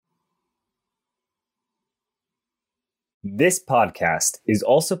This podcast is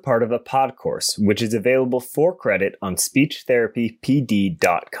also part of a pod course, which is available for credit on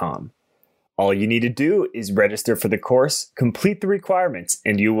speechtherapypd.com. All you need to do is register for the course, complete the requirements,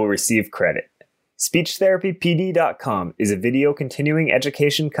 and you will receive credit. Speechtherapypd.com is a video continuing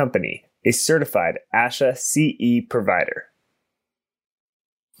education company, a certified ASHA CE provider.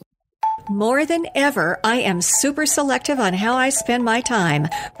 More than ever, I am super selective on how I spend my time,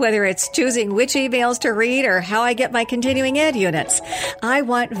 whether it's choosing which emails to read or how I get my continuing ed units. I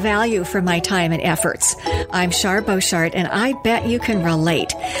want value for my time and efforts. I'm Shar Beauchart, and I bet you can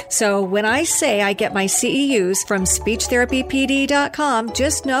relate. So when I say I get my CEUs from speechtherapypd.com,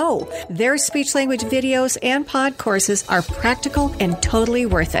 just know their speech language videos and pod courses are practical and totally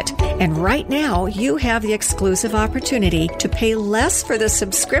worth it. And right now, you have the exclusive opportunity to pay less for the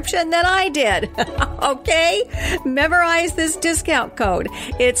subscription than I did. Okay? Memorize this discount code.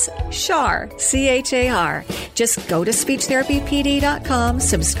 It's CHAR, C-H-A-R. Just go to speechtherapypd.com,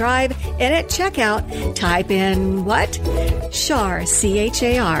 subscribe, and at checkout, type in what? CHAR,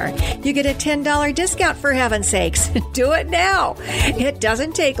 C-H-A-R. You get a $10 discount, for heaven's sakes. Do it now. It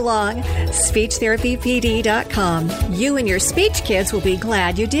doesn't take long. Speechtherapypd.com. You and your speech kids will be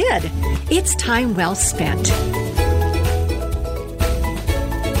glad you did. It's time well spent.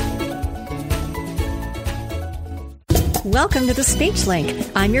 Welcome to the Speech Link.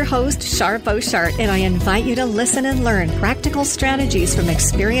 I'm your host, Shar Beauchart, and I invite you to listen and learn practical strategies from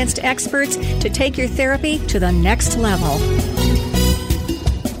experienced experts to take your therapy to the next level.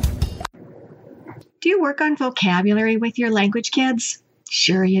 Do you work on vocabulary with your language kids?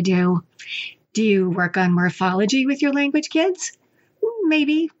 Sure you do. Do you work on morphology with your language kids?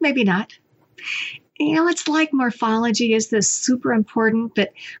 Maybe, maybe not. You know, it's like morphology is this super important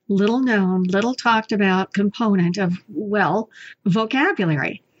but little known, little talked about component of, well,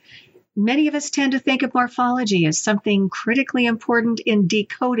 vocabulary. Many of us tend to think of morphology as something critically important in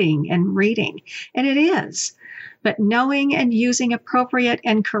decoding and reading, and it is. But knowing and using appropriate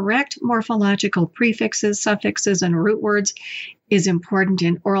and correct morphological prefixes, suffixes, and root words is important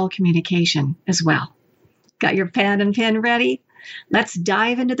in oral communication as well. Got your pen and pen ready? Let's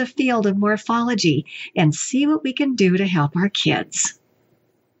dive into the field of morphology and see what we can do to help our kids.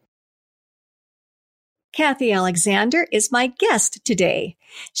 Cathy Alexander is my guest today.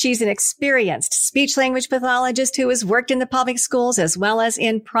 She's an experienced speech-language pathologist who has worked in the public schools as well as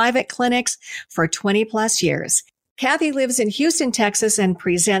in private clinics for 20 plus years. Cathy lives in Houston, Texas, and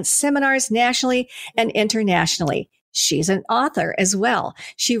presents seminars nationally and internationally. She's an author as well.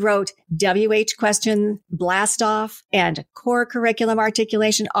 She wrote WH Question, Blast Off, and Core Curriculum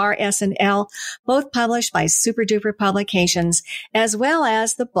Articulation, RS and L, both published by Super Duper Publications, as well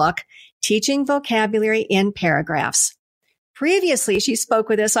as the book Teaching Vocabulary in Paragraphs. Previously, she spoke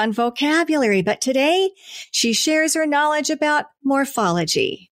with us on vocabulary, but today she shares her knowledge about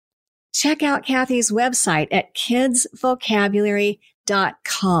morphology. Check out Cathy's website at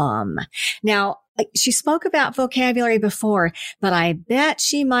kidsvocabulary.com. Now, she spoke about vocabulary before, but I bet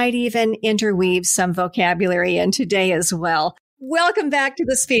she might even interweave some vocabulary in today as well. Welcome back to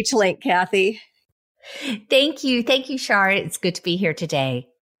the Speech Link, Cathy. Thank you. Thank you, Shar. It's good to be here today.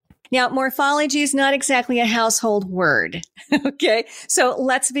 Now, morphology is not exactly a household word. Okay, so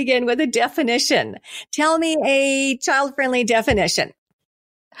let's begin with a definition. Tell me a child-friendly definition.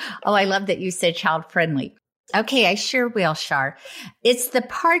 Oh, I love that you said child-friendly. Okay, I sure will, Shar. It's the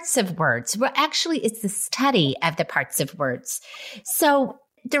parts of words. Well, actually, it's the study of the parts of words. So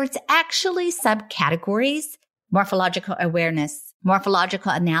there's actually subcategories: morphological awareness,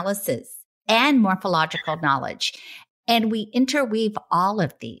 morphological analysis, and morphological knowledge. And we interweave all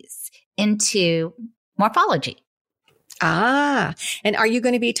of these into morphology. Ah, and are you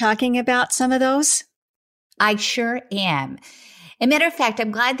going to be talking about some of those? I sure am. As a matter of fact,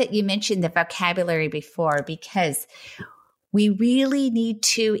 I'm glad that you mentioned the vocabulary before, because we really need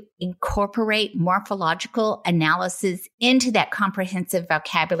to incorporate morphological analysis into that comprehensive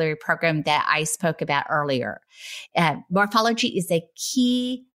vocabulary program that I spoke about earlier. Morphology is a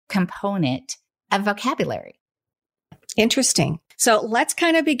key component of vocabulary. Interesting. So let's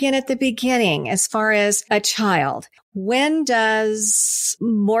kind of begin at the beginning as far as a child. When does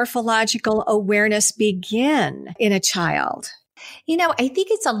morphological awareness begin in a child? You know, I think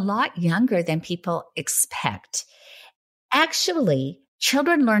it's a lot younger than people expect. Actually,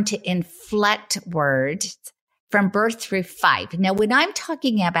 children learn to inflect words from birth through 5. Now, when I'm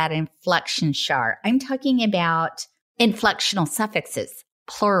talking about inflection, Shar, I'm talking about inflectional suffixes,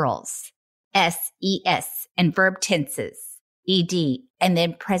 plurals, S, ES, and verb tenses, ED, and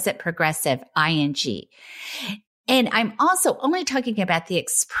then present progressive, ING. And I'm also only talking about the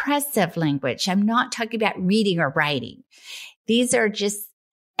expressive language. I'm not talking about reading or writing. These are just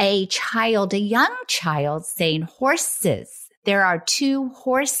a young child saying horses. There are 2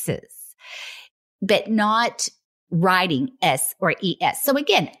 horses, but not writing S or ES. So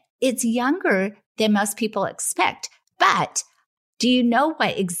again, it's younger than most people expect. But do you know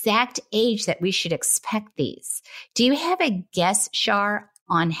what exact age that we should expect these? Do you have a guess, Shar,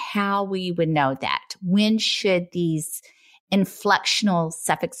 on how we would know that? When should these inflectional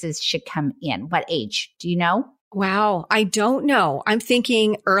suffixes should come in? What age? Do you know? Wow. I don't know. I'm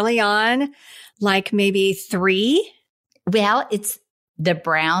thinking early on, like maybe 3. Well, it's the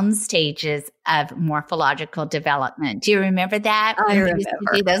Brown stages of morphological development. Do you remember that? I remember. Used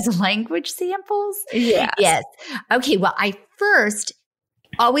to do those language samples? Yes. Yes. Okay. Well, I first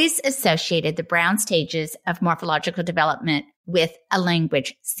always associated the Brown stages of morphological development with a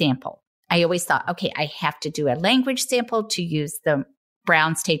language sample. I always thought, okay, I have to do a language sample to use the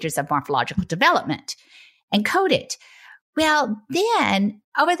Brown stages of morphological development and code it. Well, then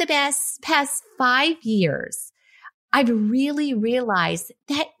over the past 5 years, I've really realized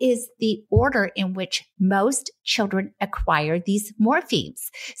that is the order in which most children acquire these morphemes.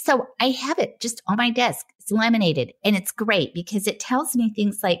 So I have it just on my desk. It's laminated and it's great because it tells me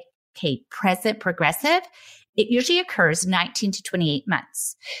things like, okay, present progressive. It usually occurs 19 to 28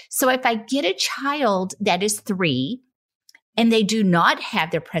 months. So if I get a child that is 3 and they do not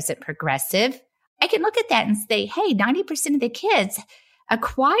have their present progressive, I can look at that and say, hey, 90% of the kids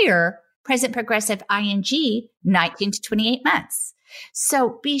acquire present progressive ing 19 to 28 months.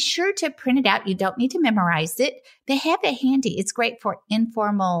 So be sure to print it out. You don't need to memorize it, but have it handy. It's great for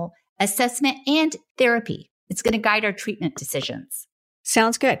informal assessment and therapy. It's going to guide our treatment decisions.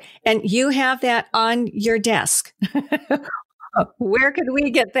 Sounds good. And you have that on your desk. Where could we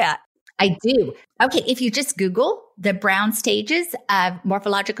get that? I do. Okay. If you just Google the Brown stages of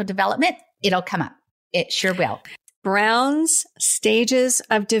morphological development, it'll come up. It sure will. Brown's stages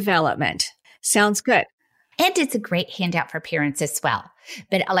of development. Sounds good. And it's a great handout for parents as well.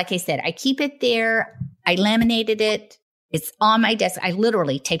 But like I said, I keep it there. I laminated it. It's on my desk. I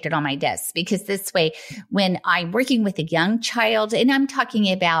literally taped it on my desk because this way, when I'm working with a young child, and I'm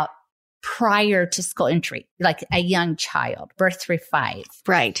talking about prior to school entry, like a young child, birth through 5.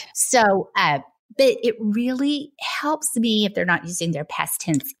 Right. So, but it really helps me if they're not using their past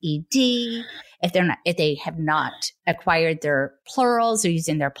tense ED, if they have not acquired their plurals or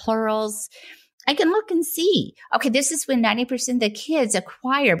using their plurals. I can look and see, okay, this is when 90% of the kids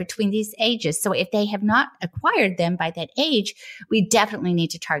acquire between these ages. So if they have not acquired them by that age, we definitely need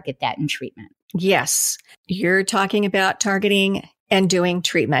to target that in treatment. Yes. You're talking about targeting and doing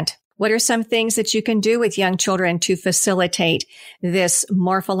treatment. What are some things that you can do with young children to facilitate this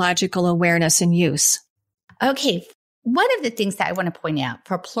morphological awareness and use? Okay. One of the things that I want to point out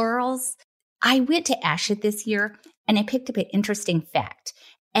for plurals, I went to ASHA this year and I picked up an interesting fact.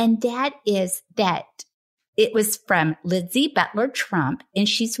 And that is that it was from Lindsay Butler Trump, and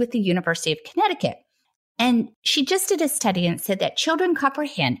she's with the University of Connecticut. And she just did a study and said that children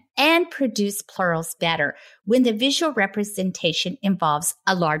comprehend and produce plurals better when the visual representation involves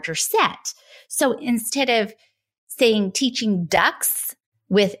a larger set. So instead of saying teaching ducks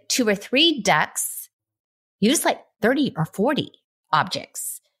with 2 or 3 ducks, use like 30 or 40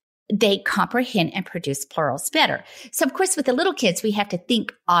 objects. They comprehend and produce plurals better. So of course, with the little kids, we have to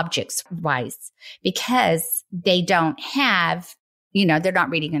think objects wise because they don't have, they're not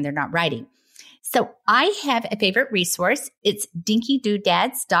reading and they're not writing. So I have a favorite resource. It's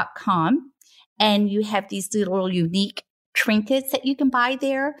dinkydoodads.com. And you have these little unique trinkets that you can buy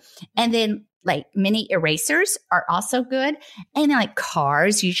there. And then like mini erasers are also good. And like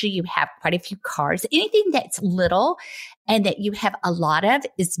cars, usually you have quite a few cars. Anything that's little and that you have a lot of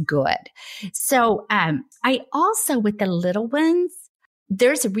is good. So I also, with the little ones,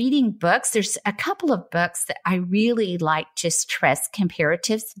 there's reading books. There's a couple of books that I really like to stress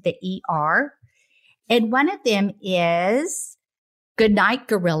comparatives, the ER. And one of them is Goodnight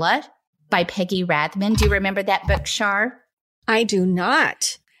Gorilla by Peggy Rathman. Do you remember that book, Shar? I do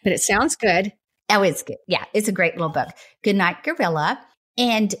not, but it sounds good. Oh, it's good. Yeah, it's a great little book. Goodnight Gorilla.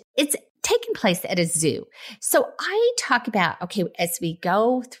 And it's taking place at a zoo. So I talk about, okay, as we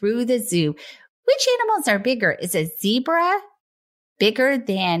go through the zoo, which animals are bigger? Is a zebra bigger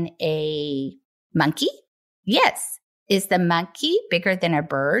than a monkey? Yes. Is the monkey bigger than a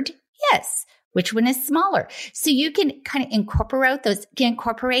bird? Yes. Which one is smaller? So you can kind of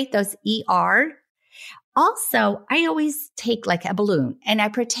incorporate those ER. Also, I always take like a balloon and I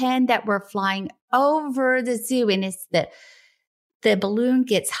pretend that we're flying over the zoo and it's the the balloon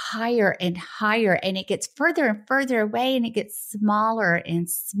gets higher and higher, and it gets further and further away, and it gets smaller and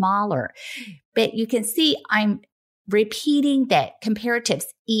smaller. But you can see I'm repeating that comparatives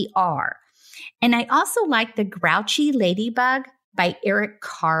ER. And I also like The Grouchy Ladybug by Eric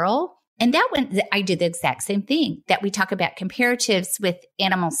Carle. And that one, I do the exact same thing, that we talk about comparatives with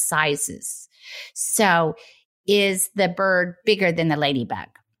animal sizes. So is the bird bigger than the ladybug?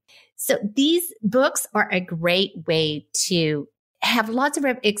 So these books are a great way to have lots of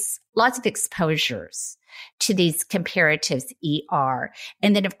exposures to these comparatives ER.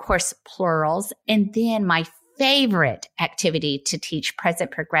 And then, of course, plurals. And then my favorite activity to teach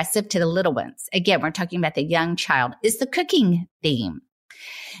present progressive to the little ones, again, we're talking about the young child, is the cooking theme.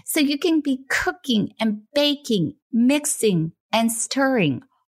 So you can be cooking and baking, mixing and stirring.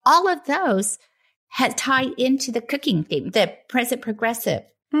 All of those tie into the cooking theme, the present progressive.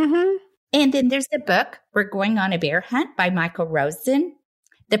 Mm-hmm. And then there's the book, We're Going on a Bear Hunt by Michael Rosen.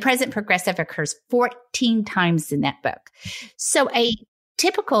 The present progressive occurs 14 times in that book. So a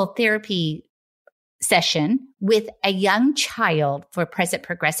typical therapy session with a young child for present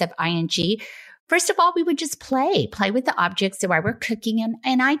progressive ing, first of all, we would just play with the objects while we're cooking.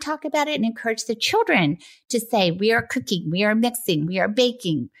 And I talk about it and encourage the children to say, we are cooking, we are mixing, we are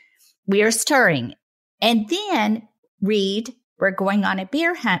baking, we are stirring. And then read We're Going on a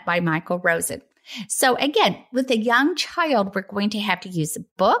Bear Hunt by Michael Rosen. So again, with a young child, we're going to have to use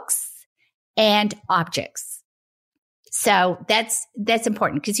books and objects. So that's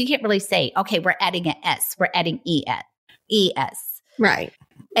important, because you can't really say, okay, we're adding an S, we're adding ES. Right.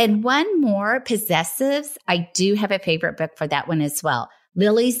 And one more, possessives. I do have a favorite book for that one as well.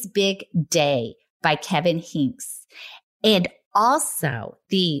 Lily's Big Day by Kevin Hinks. And also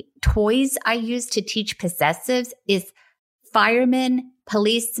the toys I use to teach possessives is fireman,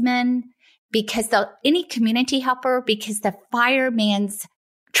 policeman, because any community helper, because the fireman's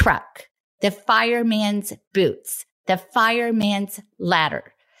truck, the fireman's boots, the fireman's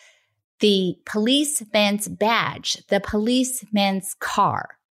ladder, the policeman's badge, the policeman's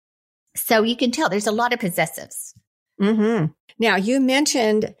car. So you can tell there's a lot of possessives. Mm-hmm. Now, you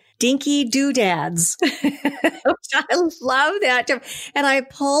mentioned dinky doodads. I love that. And I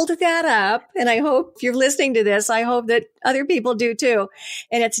pulled that up, and I hope if you're listening to this, I hope that other people do too.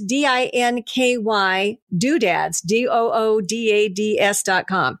 And it's DINKY doodads,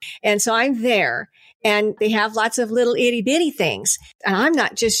 DOODADS.com. And so I'm there, and they have lots of little itty bitty things. And I'm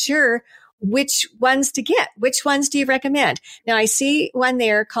not just sure which ones to get. Which ones do you recommend? Now, I see one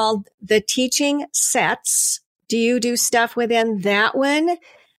there called the Teaching Sets. Do you do stuff within that one?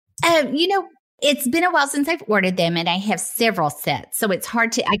 It's been a while since I've ordered them, and I have several sets. So it's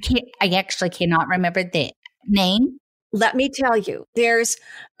hard to, I actually cannot remember the name. Let me tell you, there's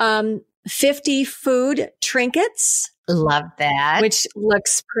 50 food trinkets. Love that. Which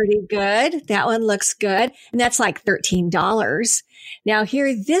looks pretty good. That one looks good. And that's like $13. Now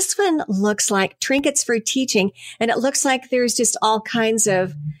here, this one looks like trinkets for teaching. And it looks like there's just all kinds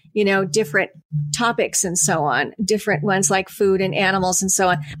of, different topics and so on. Different ones like food and animals and so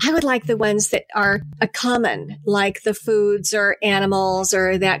on. I would like the ones that are a common, like the foods or animals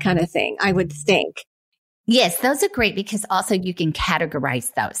or that kind of thing, I would think. Yes, those are great, because also you can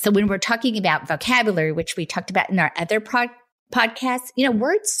categorize those. So when we're talking about vocabulary, which we talked about in our other podcasts,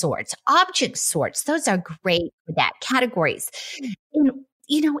 word sorts, object sorts, those are great for that, categories. And,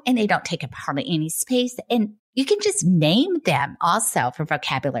 and they don't take up hardly any space. And you can just name them also for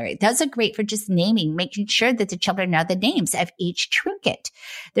vocabulary. Those are great for just naming, making sure that the children know the names of each trinket.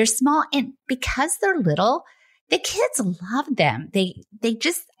 They're small, and because they're little, the kids love them. They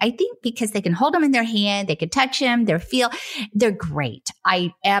just, I think because they can hold them in their hand, they can touch them, they're great.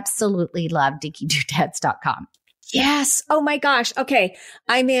 I absolutely love dinkyDoodads.com. Yes. Oh my gosh. Okay.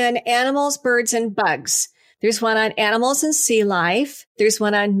 I'm in animals, birds, and bugs. There's one on animals and sea life. There's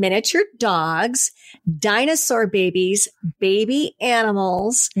one on miniature dogs, dinosaur babies, baby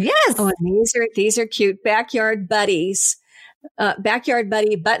animals. Yes. Oh, and these are cute. Backyard buddies, backyard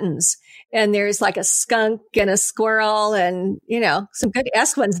buddy buttons. And there's like a skunk and a squirrel and, some good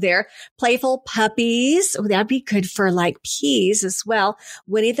S ones there. Playful puppies. Oh, that'd be good for like peas as well.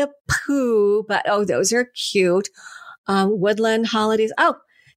 Winnie the Pooh, but those are cute. Woodland holidays. Oh,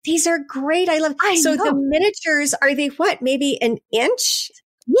 these are great. I love. So the miniatures, are they what? Maybe an inch?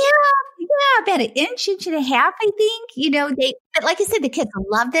 Yeah, about an inch and a half, I think. But like I said, the kids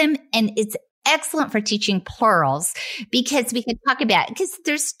love them, and it's excellent for teaching plurals, because we can talk about, because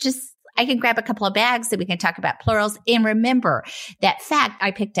there's just I can grab a couple of bags that we can talk about plurals. And remember that fact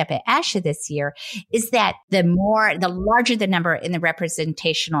I picked up at ASHA this year is that the larger the number in the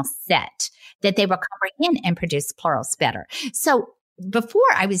representational set, that they will comprehend and produce plurals better. So before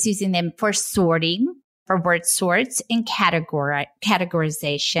I was using them for sorting, for word sorts and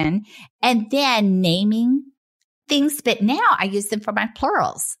categorization, and then naming things. But now I use them for my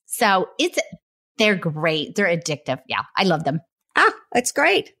plurals. So they're great. They're addictive. Yeah, I love them. That's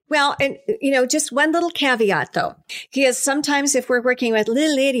great. Well, and just one little caveat though, because sometimes if we're working with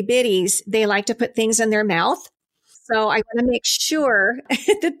little itty bitties, they like to put things in their mouth. So I want to make sure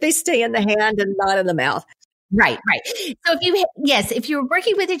that they stay in the hand and not in the mouth. Right. So if you're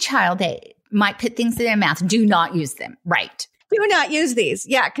working with a child that might put things in their mouth, do not use them. Right. Do not use these.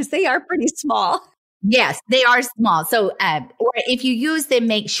 Yeah, because they are pretty small. Yes, they are small. So, or if you use them,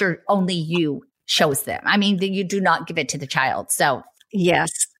 make sure only you shows them. I mean, you do not give it to the child. So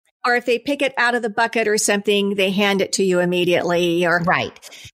yes. Or if they pick it out of the bucket or something, they hand it to you immediately. Or right.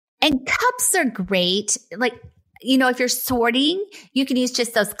 And cups are great. Like, if you're sorting, you can use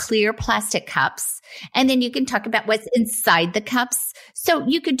just those clear plastic cups, and then you can talk about what's inside the cups. So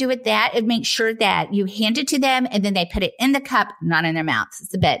you could do it that and make sure that you hand it to them and then they put it in the cup, not in their mouths.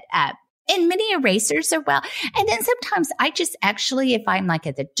 It's a bit, and mini erasers are well. And then sometimes I just actually, if I'm like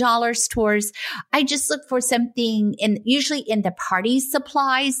at the dollar stores, I just look for something usually in the party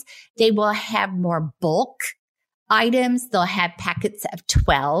supplies, they will have more bulk items. They'll have packets of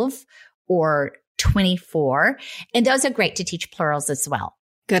 12 or 24. And those are great to teach plurals as well.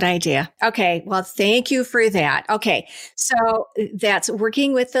 Good idea. Okay. Well, thank you for that. Okay. So that's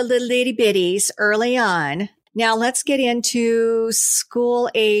working with the little itty bitties early on. Now let's get into school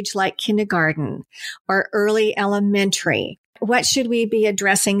age like kindergarten or early elementary. What should we be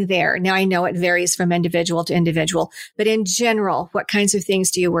addressing there? Now I know it varies from individual to individual, but in general, what kinds of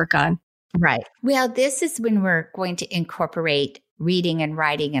things do you work on? Right. Well, this is when we're going to incorporate reading and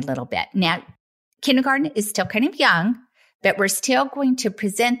writing a little bit. Now, kindergarten is still kind of young, but we're still going to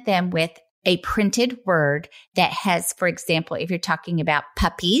present them with a printed word that has, for example, if you're talking about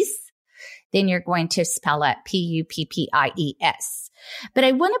puppies, then you're going to spell it P-U-P-P-I-E-S. But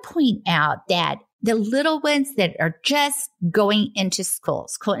I want to point out that the little ones that are just going into school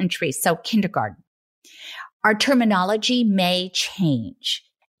entry, so kindergarten, our terminology may change.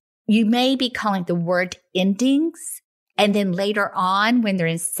 You may be calling the word endings, and then later on, when they're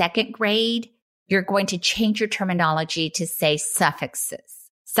in second grade, you're going to change your terminology to say suffixes.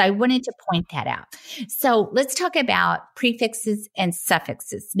 So I wanted to point that out. So let's talk about prefixes and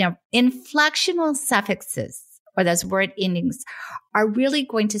suffixes. Now, inflectional suffixes, or those word endings, are really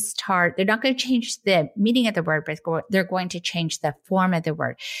going to start, they're not going to change the meaning of the word, but they're going to change the form of the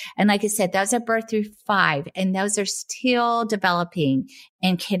word. And like I said, those are birth through 5, and those are still developing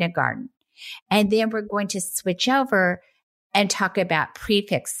in kindergarten. And then we're going to switch over and talk about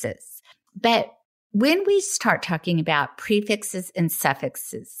prefixes. But when we start talking about prefixes and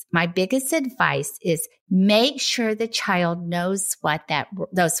suffixes, my biggest advice is make sure the child knows what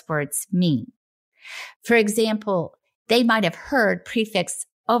those words mean. For example, they might have heard prefix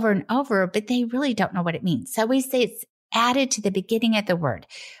over and over, but they really don't know what it means. So we say it's added to the beginning of the word.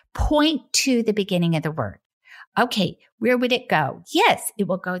 Point to the beginning of the word. Okay, where would it go? Yes, it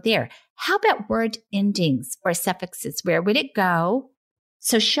will go there. How about word endings or suffixes? Where would it go?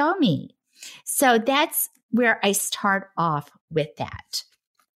 So show me. So that's where I start off with that.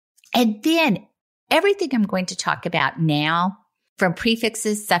 And then everything I'm going to talk about now, from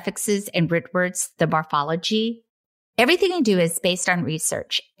prefixes, suffixes, and root words, the morphology, everything I do is based on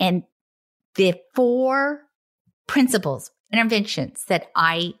research. And the 4 principles, interventions that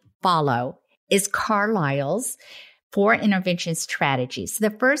I follow is Carlisle's 4 intervention strategies. So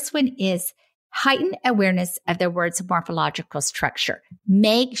the first one is heighten awareness of the word's morphological structure.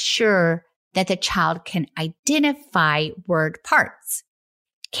 Make sure that the child can identify word parts.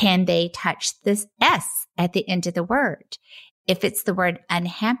 Can they touch this S at the end of the word? If it's the word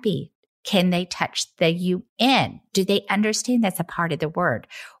unhappy, can they touch the UN? Do they understand that's a part of the word?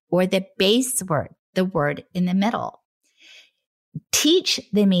 Or the base word, the word in the middle? Teach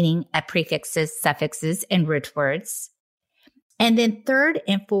the meaning of prefixes, suffixes, and root words. And then 3rd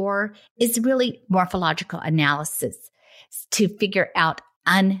and 4 is really morphological analysis to figure out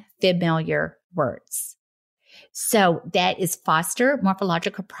unfamiliar words. So that is foster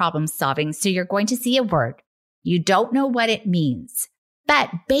morphological problem solving. So you're going to see a word. You don't know what it means, but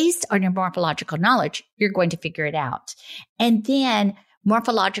based on your morphological knowledge, you're going to figure it out. And then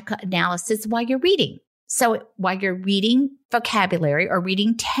morphological analysis while you're reading. So while you're reading vocabulary or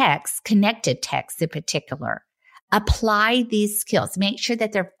reading text, connected text in particular, apply these skills. Make sure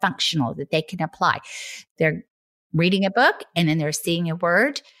that they're functional, that they can apply. They're reading a book and then they're seeing a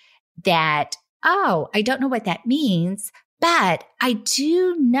word that, oh, I don't know what that means, but I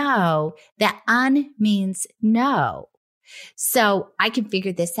do know that means no. So I can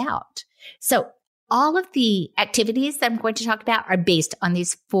figure this out. So all of the activities that I'm going to talk about are based on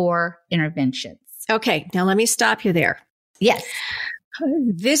these 4 interventions. Okay, now let me stop you there. Yes.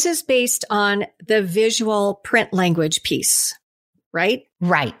 This is based on the visual print language piece, right?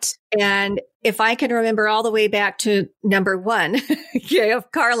 Right. And if I can remember all the way back to number 1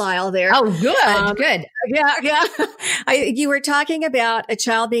 of Carlisle there. Oh, good, good. Yeah. You were talking about a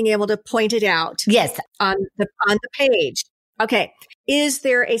child being able to point it out. Yes. On the page. Okay. Is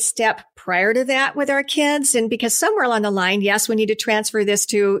there a step prior to that with our kids? And because somewhere along the line, yes, we need to transfer this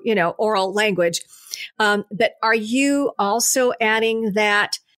to, oral language. But are you also adding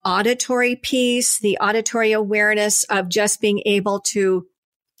that auditory piece, the auditory awareness of just being able to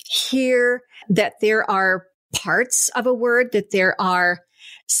hear that there are parts of a word, that there are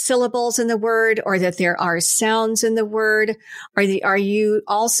syllables in the word, or that there are sounds in the word? Are you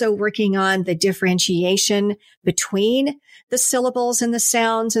also working on the differentiation between the syllables and the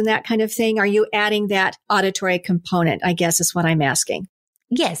sounds and that kind of thing? Are you adding that auditory component, I guess is what I'm asking.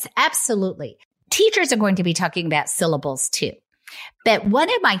 Yes, absolutely. Teachers are going to be talking about syllables too. But one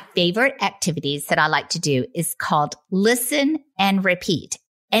of my favorite activities that I like to do is called listen and repeat.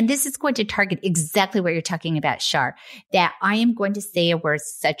 And this is going to target exactly what you're talking about, Shar, that I am going to say a word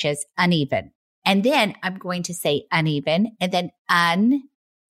such as uneven. And then I'm going to say uneven and then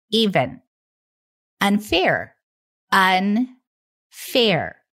uneven, unfair,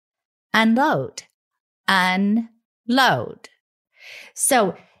 unfair, unload, unload.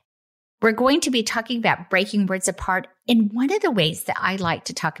 So we're going to be talking about breaking words apart. And one of the ways that I like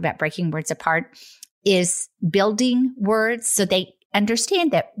to talk about breaking words apart is building words so they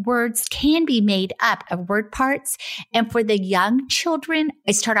understand that words can be made up of word parts. And for the young children,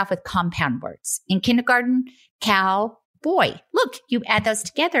 I start off with compound words. In kindergarten, cow, boy. Look, you add those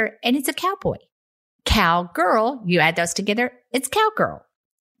together and it's a cowboy. Cow, girl, you add those together, it's cowgirl.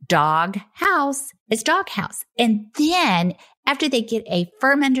 Dog, house, it's dog house. And then after they get a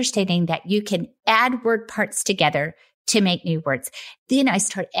firm understanding that you can add word parts together to make new words, then I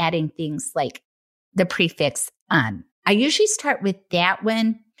start adding things like the prefix un. I usually start with that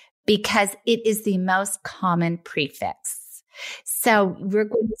one because it is the most common prefix. So we're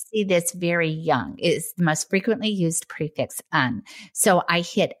going to see this very young. It's the most frequently used prefix un. So I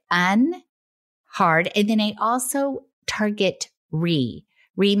hit un hard, and then I also target re.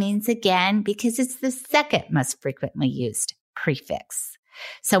 Re means again because it's the second most frequently used prefix.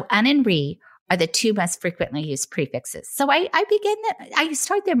 So un and re are the 2 most frequently used prefixes. So I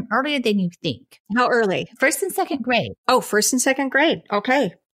start them earlier than you think. How early? 1st and 2nd grade. Oh, 1st and 2nd grade.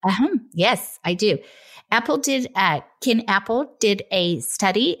 Okay. Yes, I do. Ken Apple did a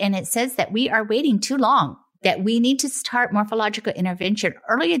study, and it says that we are waiting too long, that we need to start morphological intervention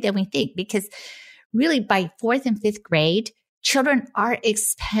earlier than we think, because really by 4th and 5th grade, children are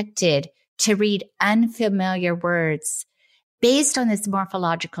expected to read unfamiliar words based on this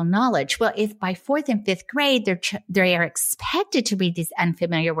morphological knowledge. Well, if by 4th and 5th grade, they are expected to read these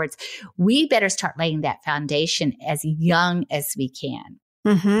unfamiliar words, we better start laying that foundation as young as we can.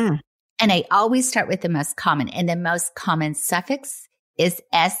 Mm-hmm. And I always start with the most common. And the most common suffix is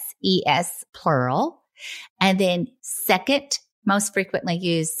SES plural. And then second most frequently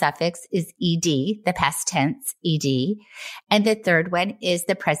used suffix is ED, the past tense ED. And the third one is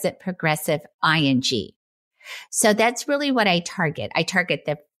the present progressive ING. So that's really what I target. I target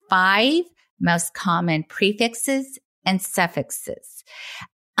the 5 most common prefixes and suffixes.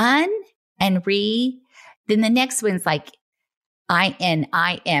 Un and re. Then the next one's like IN,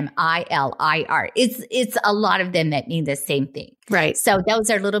 IM, IL, IR. It's a lot of them that mean the same thing. Right. So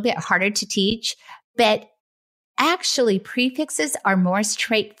those are a little bit harder to teach, but actually prefixes are more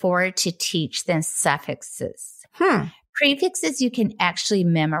straightforward to teach than suffixes. Prefixes you can actually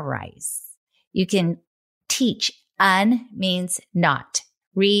memorize. You can teach. Un means not.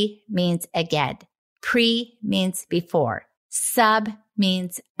 Re means again. Pre means before. Sub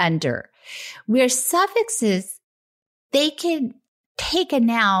means under. Where suffixes, they can take a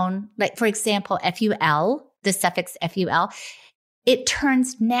noun, like for example, FUL, the suffix FUL, it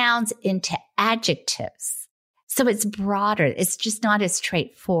turns nouns into adjectives. So it's broader. It's just not as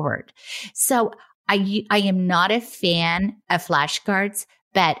straightforward. So I am not a fan of flashcards,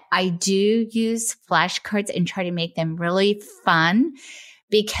 but I do use flashcards and try to make them really fun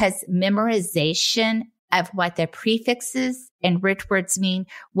because memorization of what the prefixes and root words mean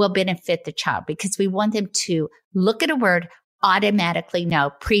will benefit the child, because we want them to look at a word, automatically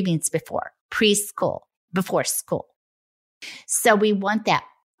know pre means before, preschool, before school. So we want that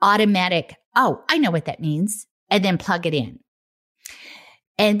automatic, oh, I know what that means, and then plug it in.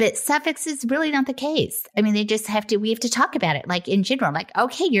 But suffixes really not the case. I mean, we have to talk about it like in general, like,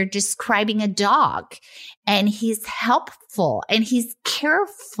 okay, you're describing a dog and he's helpful and he's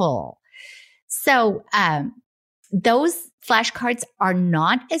careful. So those flashcards are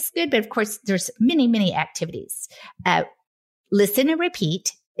not as good, but of course there's many, many activities. Listen and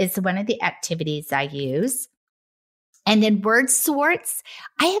repeat is one of the activities I use. And then word sorts.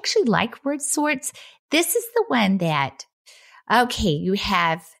 I actually like word sorts. This is the one that, okay, you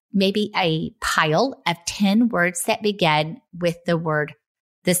have maybe a pile of 10 words that begin with the word,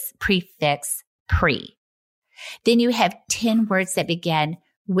 this prefix pre. Then you have 10 words that begin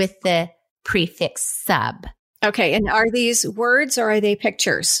with the prefix sub. Okay. And are these words or are they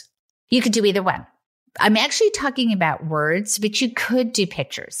pictures? You could do either one. I'm actually talking about words, but you could do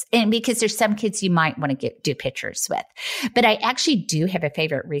pictures. And because there's some kids you might want to do pictures with. But I actually do have a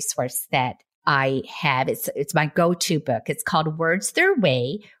favorite resource that I have. It's my go-to book. It's called Words Their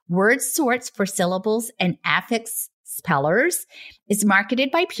Way, Word Sorts for Syllables and Affix Spellers. It's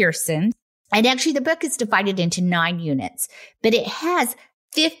marketed by Pearson. And actually the book is divided into 9 units, but it has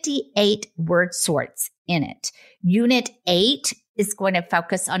 58 word sorts in it. Unit 8 is going to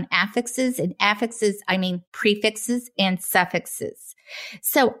focus on affixes, and affixes, I mean prefixes and suffixes.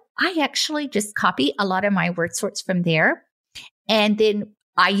 So I actually just copy a lot of my word sorts from there. And then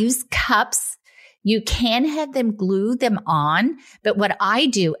I use cups. You can have them glue them on, but what I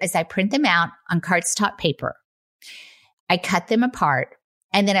do is I print them out on cardstock paper. I cut them apart,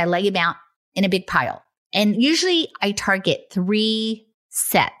 and then I lay them out in a big pile. And usually I target 3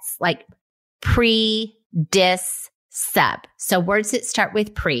 sets, like pre, dis, sub. So words that start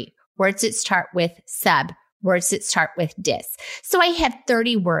with pre, words that start with sub, words that start with dis. So I have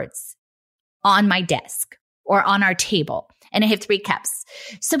 30 words on my desk or on our table, and I have 3 cups.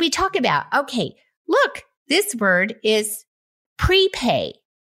 So we talk about, okay, look, this word is prepay.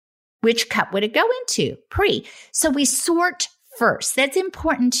 Which cup would it go into? Pre. So we sort first. That's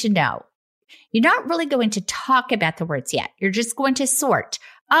important to know. You're not really going to talk about the words yet. You're just going to sort.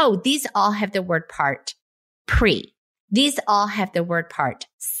 Oh, these all have the word part pre. These all have the word part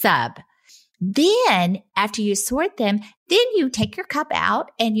sub. Then after you sort them, then you take your cup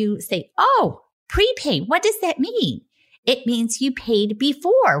out and you say, oh, prepay. What does that mean? It means you paid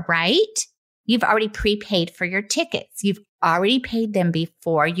before, right? You've already prepaid for your tickets. You've already paid them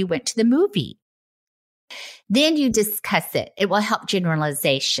before you went to the movie. Then you discuss it. It will help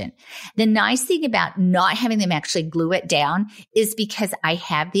generalization. The nice thing about not having them actually glue it down is because I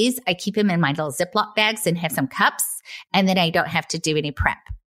have these, I keep them in my little Ziploc bags and have some cups, and then I don't have to do any prep.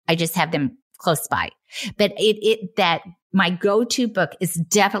 I just have them close by. But that my go-to book is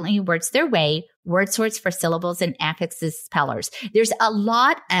definitely Words Their Way, Word Sorts for Syllables and Affixes Spellers. There's a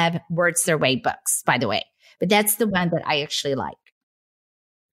lot of Words Their Way books, by the way, but that's the one that I actually like.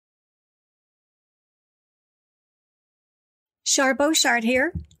 Char Beauchard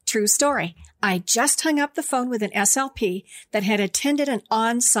here. True story. I just hung up the phone with an SLP that had attended an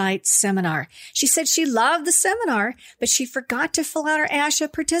on-site seminar. She said she loved the seminar, but she forgot to fill out her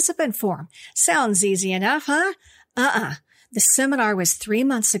ASHA participant form. Sounds easy enough, huh? The seminar was 3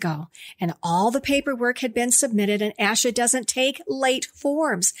 months ago, and all the paperwork had been submitted, and ASHA doesn't take late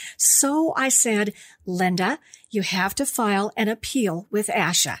forms. So I said, Linda, you have to file an appeal with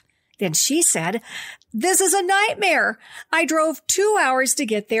ASHA. Then she said, this is a nightmare. I drove 2 hours to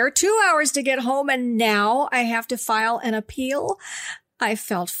get there, 2 hours to get home, and now I have to file an appeal. I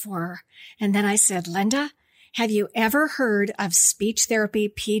felt for her. And then I said, Linda, have you ever heard of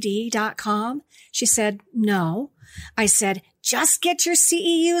speechtherapypd.com? She said, no. I said, just get your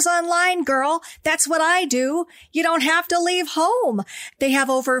CEUs online, girl. That's what I do. You don't have to leave home. They have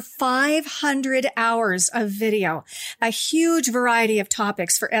over 500 hours of video, a huge variety of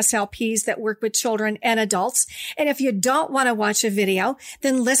topics for SLPs that work with children and adults. And if you don't want to watch a video,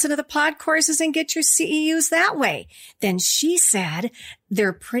 then listen to the pod courses and get your CEUs that way. Then she said,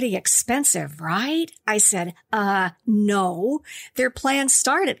 they're pretty expensive, right? I said, no. Their plans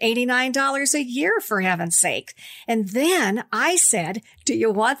start at $89 a year, for heaven's sake. And then I said, do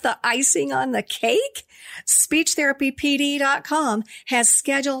you want the icing on the cake? SpeechTherapyPD.com has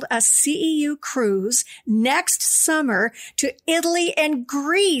scheduled a CEU cruise next summer to Italy and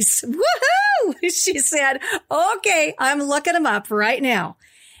Greece. Woohoo! She said, okay, I'm looking them up right now.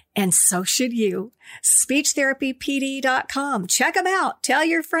 And so should you. SpeechTherapyPD.com. Check them out. Tell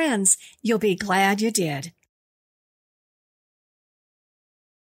your friends. You'll be glad you did.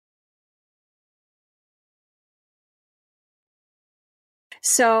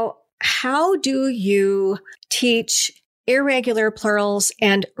 So how do you teach irregular plurals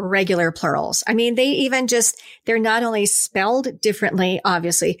and regular plurals? I mean, they're not only spelled differently,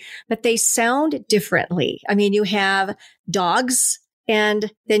 obviously, but they sound differently. I mean, you have dogs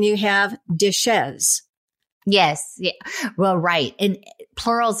and then you have dishes. Yes. Yeah. Well, right. And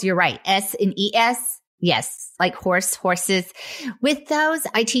plurals, you're right. S and ES. Yes. Like horses. With those,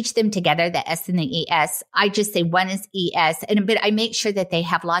 I teach them together, the S and the ES. I just say one is ES, but I make sure that they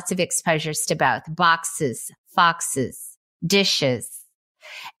have lots of exposures to both boxes, foxes, dishes,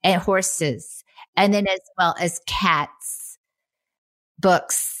 and horses. And then as well as cats,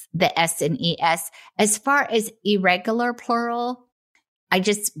 books, the S and ES. As far as irregular plural, I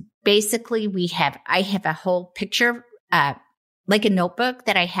just basically, I have a whole picture, like a notebook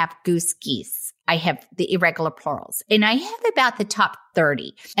that I have goose geese. I have the irregular plurals and I have about the top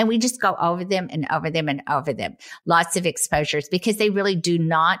 30 and we just go over them and over them and over them. Lots of exposures because they really do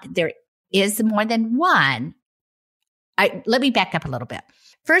not, there is more than one. Let me back up a little bit.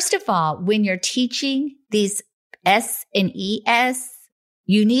 First of all, when you're teaching these S and ES,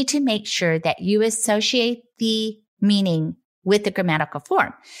 you need to make sure that you associate the meaning with the grammatical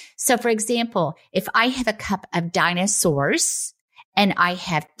form. So for example, if I have a cup of dinosaurs and I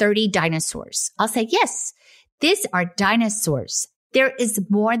have 30 dinosaurs, I'll say, yes, these are dinosaurs. There is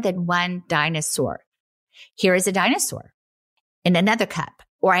more than one dinosaur. Here is a dinosaur in another cup.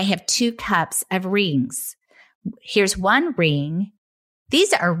 Or I have 2 cups of rings. Here's one ring.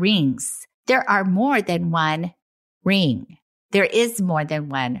 These are rings. There are more than one ring. There is more than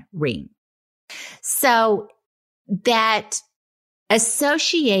one ring. So that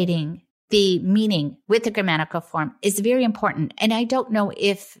associating the meaning with the grammatical form is very important. And I don't know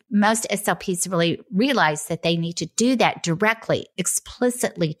if most SLPs really realize that they need to do that directly,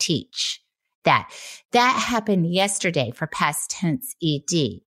 explicitly teach that. That happened yesterday for past tense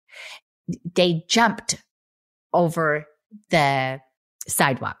ED. They jumped over the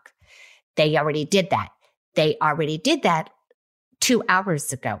sidewalk. They already did that. They already did that 2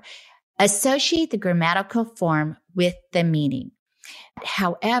 hours ago. Associate the grammatical form with the meaning.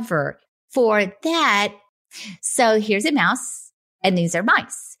 However, for that, so here's a mouse and these are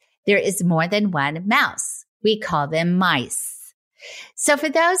mice. There is more than one mouse. We call them mice. So for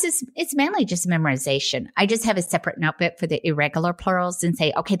those, it's mainly just memorization. I just have a separate notebook for the irregular plurals and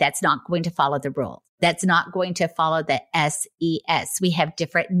say, okay, that's not going to follow the rule. That's not going to follow the SES. We have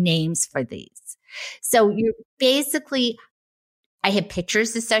different names for these. So you're basically, I have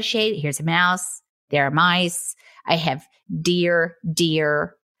pictures associated. Here's a mouse. There are mice. I have deer.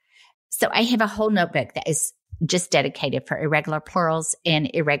 So I have a whole notebook that is just dedicated for irregular plurals and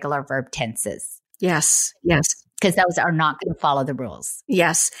irregular verb tenses. Yes. Because those are not going to follow the rules.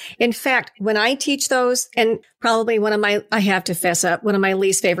 Yes. In fact, when I teach those, and probably I have to fess up, one of my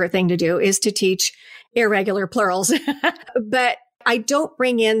least favorite thing to do is to teach irregular plurals. But I don't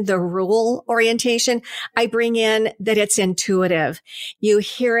bring in the rule orientation. I bring in that it's intuitive. You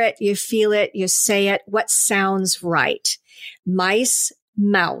hear it, you feel it, you say it, what sounds right. Mice,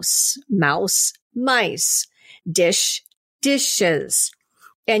 mouse, mouse, mice, dish, dishes.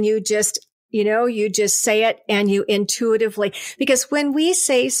 And you just say it and you intuitively, because when we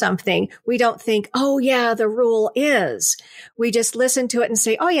say something, we don't think, oh yeah, the rule is. We just listen to it and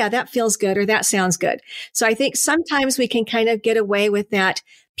say, oh yeah, that feels good or that sounds good. So I think sometimes we can kind of get away with that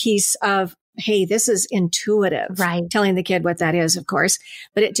piece of, hey, this is intuitive. Right. Telling the kid what that is, of course,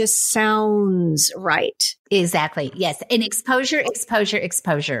 but it just sounds right. Exactly. Yes. And exposure.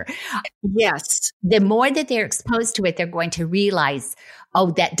 Yes. The more that they're exposed to it, they're going to realize,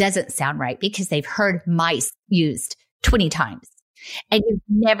 oh, that doesn't sound right because they've heard mice used 20 times and you've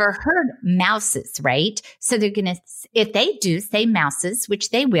never heard mouses, right? So they're going to, if they do say mouses,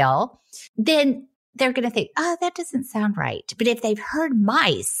 which they will, then they're going to think, oh, that doesn't sound right. But if they've heard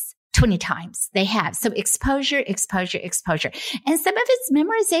mice 20 times, they have. So exposure. And some of it's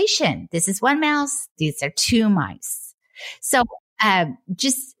memorization. This is one mouse. These are 2 mice. So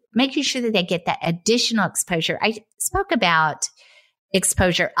just making sure that they get that additional exposure. I spoke about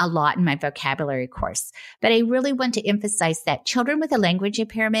exposure a lot in my vocabulary course, but I really want to emphasize that children with a language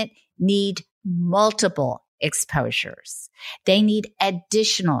impairment need multiple exposures. They need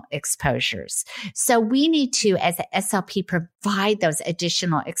additional exposures. So we need to, as an SLP, provide those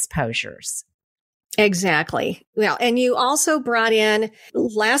additional exposures. Exactly. Well, and you also brought in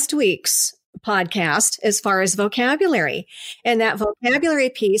last week's podcast as far as vocabulary. And that vocabulary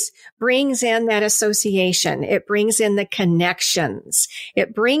piece brings in that association. It brings in the connections.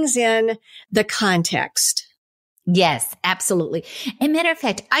 It brings in the context. Yes, absolutely. And matter of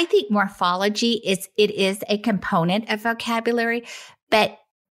fact, I think morphology is a component of vocabulary, but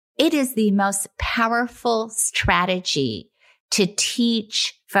it is the most powerful strategy to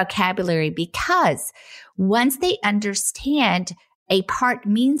teach vocabulary, because once they understand a part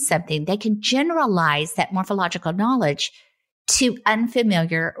means something, they can generalize that morphological knowledge to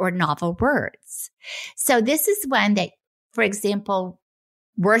unfamiliar or novel words. So this is one that, for example,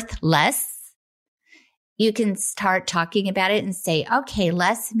 worthless, you can start talking about it and say, okay,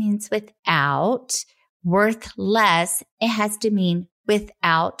 less means without. Worthless, it has to mean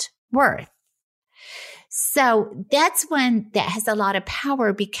without worth. So that's one that has a lot of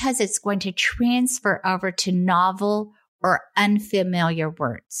power because it's going to transfer over to novel or unfamiliar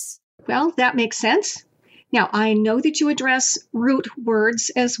words. Well, that makes sense. Now, I know that you address root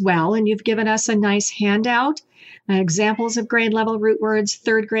words as well, and you've given us a nice handout, examples of grade level root words,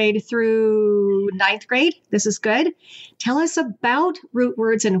 3rd grade through 9th grade. This is good. Tell us about root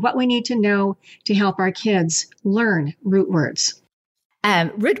words and what we need to know to help our kids learn root words.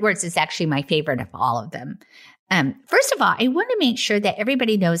 Root words is actually my favorite of all of them. First of all, I want to make sure that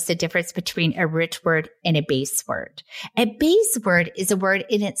everybody knows the difference between a root word and a base word. A base word is a word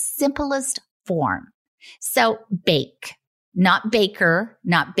in its simplest form. So bake, not baker,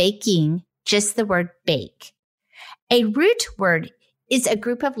 not baking, just the word bake. A root word is a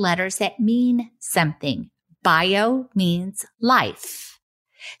group of letters that mean something. Bio means life.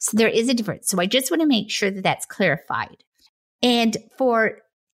 So there is a difference. So I just want to make sure that that's clarified. And for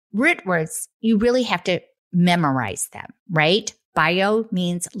root words, you really have to memorize them, right? Bio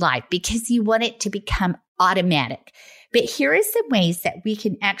means life because you want it to become automatic. But here are some ways that we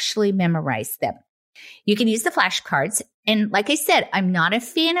can actually memorize them. You can use the flashcards. And like I said, I'm not a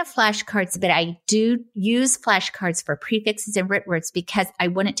fan of flashcards, but I do use flashcards for prefixes and root words because I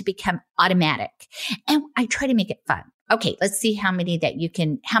want it to become automatic. And I try to make it fun. Okay, let's see how many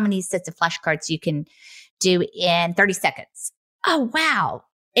sets of flashcards you can do in 30 seconds. Oh, wow.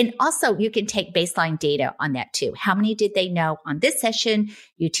 And also you can take baseline data on that too. How many did they know on this session?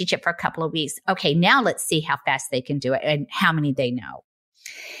 You teach it for a couple of weeks. Okay, now let's see how fast they can do it and how many they know.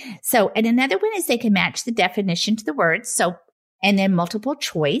 So, and another one is they can match the definition to the word. So, and then multiple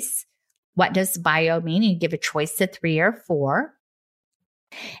choice. What does bio mean? You give a choice of 3 or 4.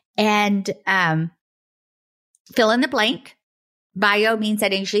 And fill in the blank. Bio means I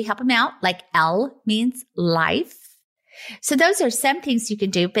usually help them out. Like L means life. So those are some things you can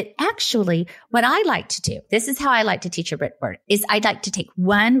do. But actually, what I like to do, this is how I like to teach a root word, is I'd like to take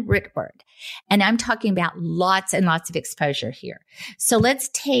one root word. And I'm talking about lots and lots of exposure here. So let's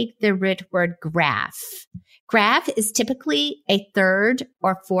take the root word graph. Graph is typically a 3rd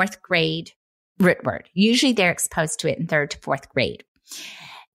or 4th grade root word. Usually they're exposed to it in 3rd to 4th grade.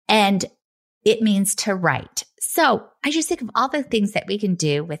 And it means to write. So I just think of all the things that we can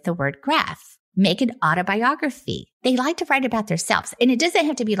do with the word graph. Make an autobiography. They like to write about themselves. And it doesn't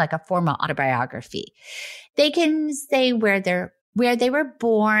have to be like a formal autobiography. They can say where they were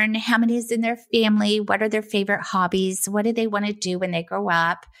born, how many is in their family, what are their favorite hobbies, what do they want to do when they grow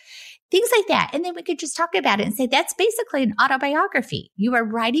up, things like that. And then we could just talk about it and say, that's basically an autobiography. You are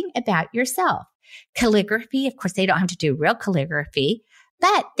writing about yourself. Calligraphy, of course, they don't have to do real calligraphy,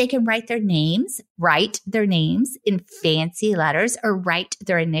 but they can write their names in fancy letters or write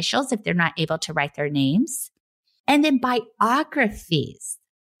their initials if they're not able to write their names. And then biographies.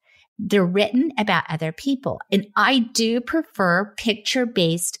 They're written about other people. And I do prefer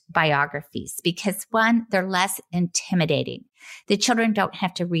picture-based biographies because, one, they're less intimidating. The children don't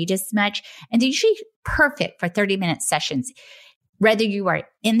have to read as much, and they're usually perfect for 30-minute sessions, whether you are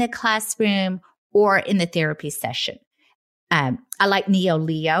in the classroom or in the therapy session. I like Neo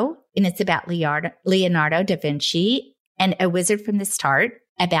Leo, and it's about Leonardo da Vinci, and A Wizard from the Start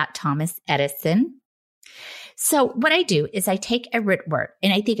about Thomas Edison. So what I do is I take a root word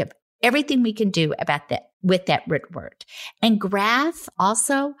and I think of everything we can do about that with that root word. And graph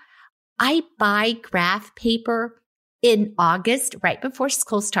also, I buy graph paper in August, right before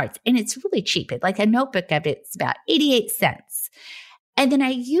school starts, and it's really cheap. It's like a notebook of it's about 88 cents. And then I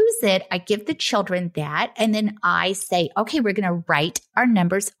use it, I give the children that, and then I say, okay, we're going to write our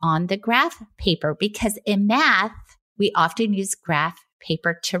numbers on the graph paper because in math, we often use graph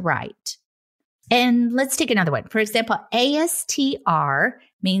paper to write. And let's take another one. For example, ASTR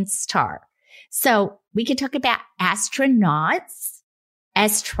means star. So we can talk about astronauts,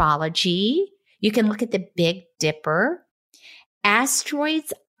 astrology. You can look at the Big Dipper.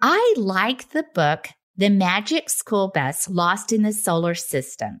 Asteroids, I like the book, The Magic School Bus Lost in the Solar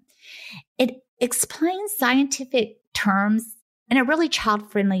System. It explains scientific terms in a really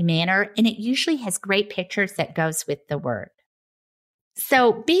child-friendly manner, and it usually has great pictures that goes with the word.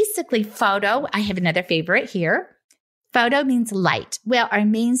 So basically, photo, I have another favorite here. Photo means light. Well, our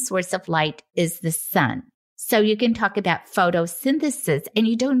main source of light is the sun. So you can talk about photosynthesis, and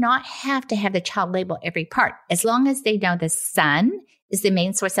you do not have to have the child label every part. As long as they know the sun is the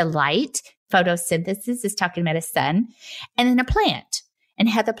main source of light, photosynthesis is talking about a sun, and then a plant and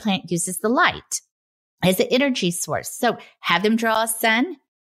how the plant uses the light as an energy source. So have them draw a sun,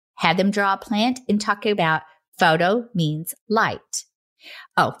 have them draw a plant, and talk about photo means light.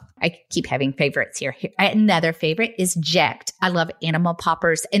 Oh, I keep having favorites here. Another favorite is Ject. I love animal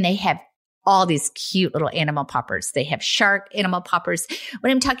poppers, and they have all these cute little animal poppers. They have shark animal poppers.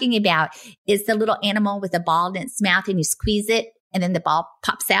 What I'm talking about is the little animal with a ball in its mouth, and you squeeze it, and then the ball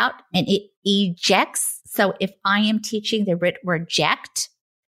pops out and it ejects. So if I am teaching the word ject,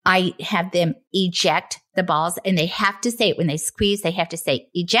 I have them eject the balls, and they have to say it when they squeeze. They have to say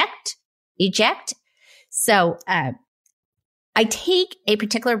eject, eject. So I take a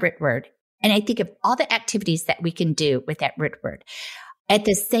particular root word, and I think of all the activities that we can do with that root word. At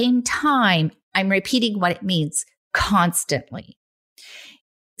the same time, I'm repeating what it means constantly.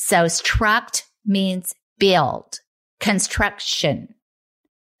 So struct means build, construction,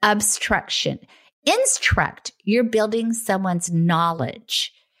 obstruction. Instruct, you're building someone's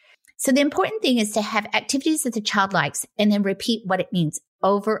knowledge. So the important thing is to have activities that the child likes and then repeat what it means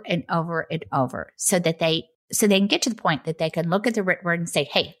over and over and over so they can get to the point that they can look at the root word and say,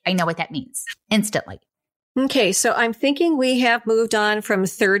 hey, I know what that means instantly. Okay, so I'm thinking we have moved on from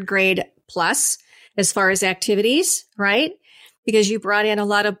third grade plus as far as activities, right? Because you brought in a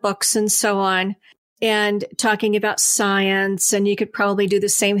lot of books and so on and talking about science, and you could probably do the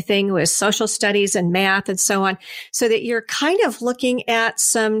same thing with social studies and math and so on, so that you're kind of looking at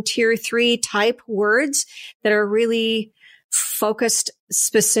some tier 3 type words that are really focused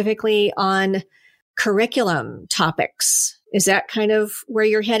specifically on curriculum topics. Is that kind of where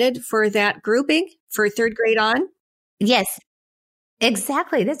you're headed for that grouping for third grade on? Yes,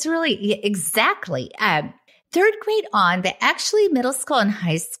 exactly. That's really exactly. Third grade on, but actually middle school and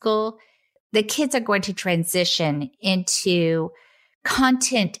high school, the kids are going to transition into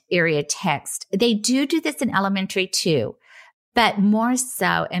content area text. They do this in elementary too, but more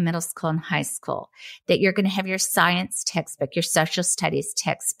so in middle school and high school, that you're going to have your science textbook, your social studies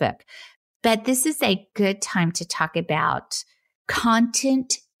textbook. But this is a good time to talk about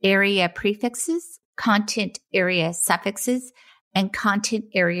content area prefixes, content area suffixes, and content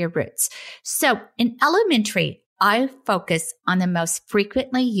area roots. So in elementary, I focus on the most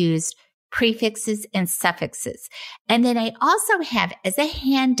frequently used prefixes and suffixes. And then I also have, as a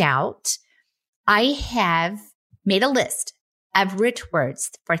handout, I have made a list of root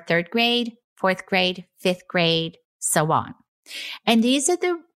words for third grade, fourth grade, fifth grade, so on. And these are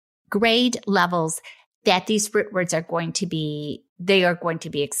the grade levels that these root words are going to be, they are going to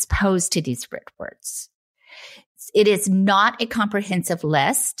be exposed to these root words. It is not a comprehensive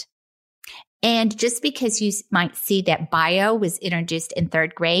list. And just because you might see that bio was introduced in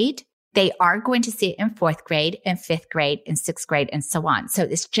third grade, they are going to see it in fourth grade and fifth grade and sixth grade and so on. So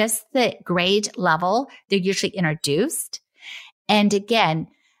it's just the grade level. They're usually introduced. And again,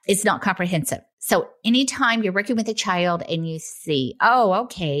 it's not comprehensive. So anytime you're working with a child and you see, oh,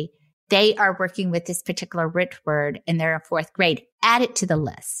 okay, they are working with this particular root word and they're in fourth grade, add it to the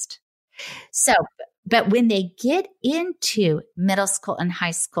list. So, but when they get into middle school and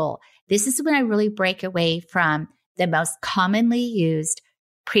high school, this is when I really break away from the most commonly used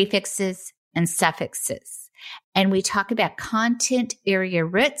prefixes and suffixes. And we talk about content area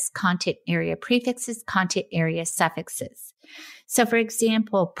roots, content area prefixes, content area suffixes. So for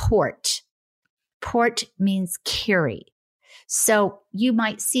example, port. Port means carry. So you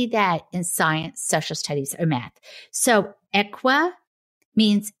might see that in science, social studies, or math. So equa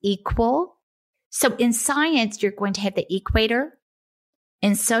means equal. So in science, you're going to have the equator.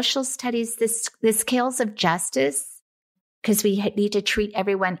 In social studies, the scales of justice, because we need to treat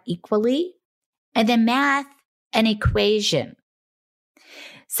everyone equally. And then math, an equation.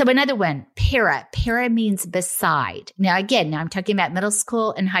 So another one, para. Para means beside. Now I'm talking about middle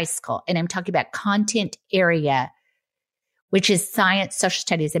school and high school, and I'm talking about content area, which is science, social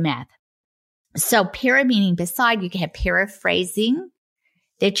studies, and math. So para meaning beside, you can have paraphrasing,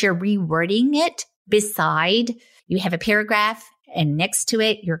 that you're rewording it beside. You have a paragraph, and next to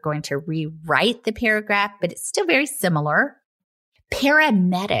it, you're going to rewrite the paragraph, but it's still very similar.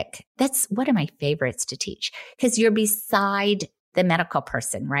 Paramedic, that's one of my favorites to teach because you're beside the medical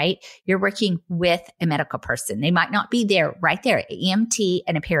person, right? You're working with a medical person. They might not be there right there. An EMT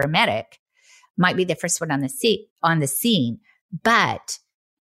and a paramedic might be the first one on the scene, but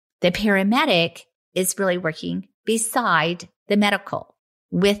the paramedic is really working beside the medical,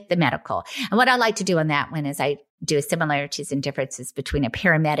 with the medical. And what I like to do on that one is I do similarities and differences between a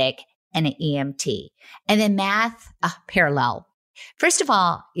paramedic and an EMT. And then math, parallel. First of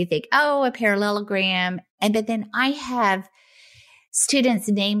all, you think, a parallelogram. But then I have students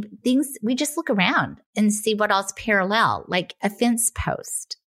name things. We just look around and see what else parallel, like a fence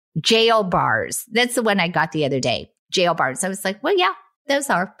post, jail bars. That's the one I got the other day, jail bars. I was like, well, yeah, those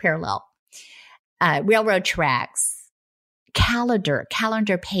are parallel. Railroad tracks, calendar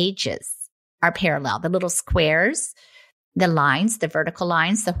pages are parallel. The little squares, the lines, the vertical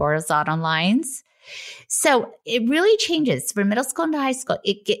lines, the horizontal lines. So it really changes from middle school to high school.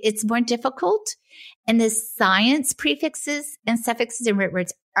 It's more difficult. And the science prefixes and suffixes and root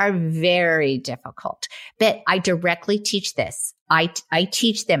words are very difficult. But I directly teach this. I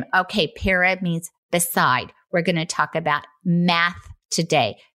teach them, okay, para means beside. We're going to talk about math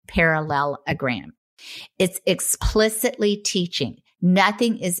today, parallelogram. It's explicitly teaching.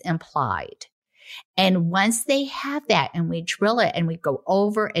 Nothing is implied. And once they have that and we drill it and we go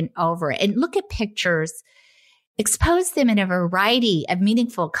over and over and look at pictures, expose them in a variety of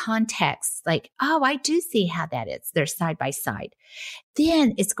meaningful contexts, like, I do see how that is. They're side by side.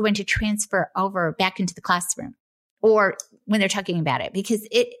 Then it's going to transfer over back into the classroom or when they're talking about it, because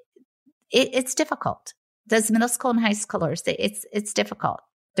it's difficult. Those middle school and high schoolers, it's difficult.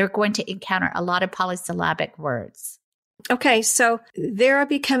 They're going to encounter a lot of polysyllabic words. Okay, so they're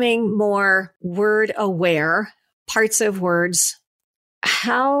becoming more word aware, parts of words.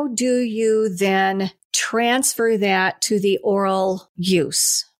 How do you then transfer that to the oral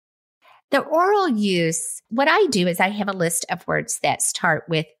use? The oral use, what I do is I have a list of words that start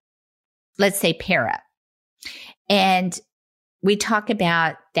with, let's say, para. And we talk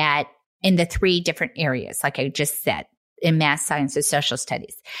about that in the 3 different areas, like I just said, in math, science, and social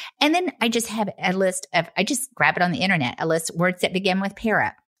studies. And then I just have a list of, I just grab it on the internet, a list of words that begin with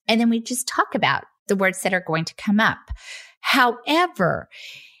para. And then we just talk about the words that are going to come up. However,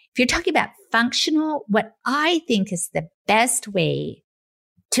 if you're talking about functional, what I think is the best way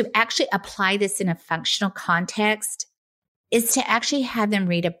to actually apply this in a functional context is to actually have them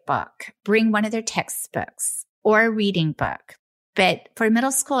read a book, bring one of their textbooks or a reading book. But for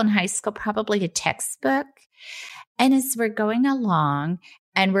middle school and high school, probably a textbook. And as we're going along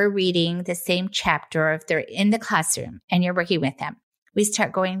and we're reading the same chapter, if they're in the classroom and you're working with them, we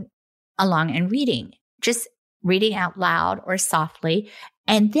start going along and reading, just reading out loud or softly.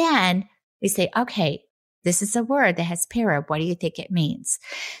 And then we say, okay, this is a word that has para. What do you think it means?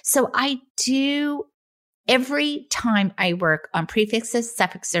 So I do, every time I work on prefixes,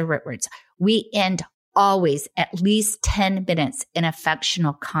 suffixes, or root words, we end always at least 10 minutes in a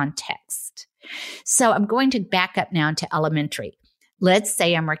functional context. So I'm going to back up now to elementary. Let's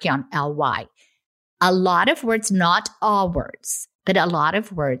say I'm working on ly. A lot of words, not all words, but a lot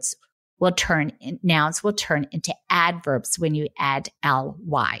of words will turn, nouns will turn into adverbs when you add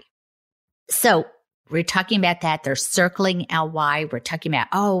ly. So we're talking about that. They're circling ly. We're talking about,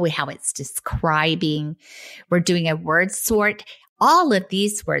 how it's describing. We're doing a word sort. All of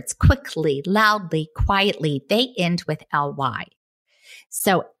these words, quickly, loudly, quietly, they end with ly.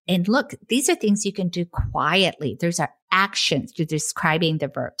 So, and look, these are things you can do quietly. Those are actions. You're describing the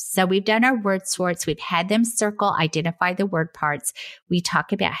verbs. So we've done our word sorts. We've had them circle, identify the word parts. We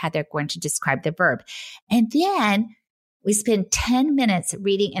talk about how they're going to describe the verb. And then we spend 10 minutes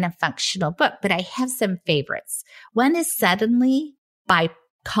reading in a functional book, but I have some favorites. One is Suddenly by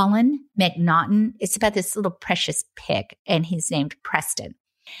Colin McNaughton. It's about this little precious pig, and he's named Preston.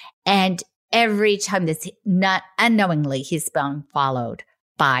 And every time unknowingly, he's being followed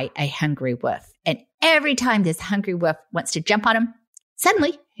by a hungry wolf. And every time this hungry wolf wants to jump on him,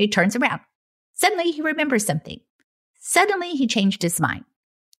 suddenly he turns around. Suddenly he remembers something. Suddenly he changed his mind.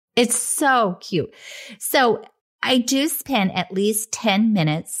 It's so cute. So I do spend at least 10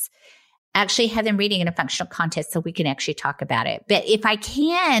 minutes actually have them reading in a functional context so we can actually talk about it. But if I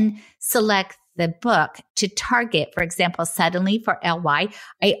can select the book to target, for example, Suddenly for ly,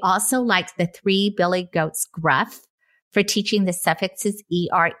 I also like the 3 Billy Goats Gruff for teaching the suffixes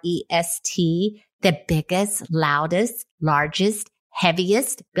EREST, the biggest, loudest, largest,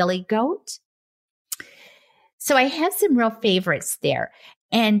 heaviest Billy goat. So I have some real favorites there.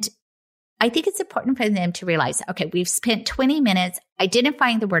 And I think it's important for them to realize, okay, we've spent 20 minutes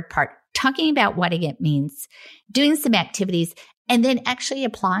identifying the word part, talking about what it means, doing some activities, and then actually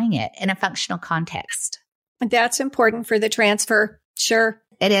applying it in a functional context. That's important for the transfer. Sure.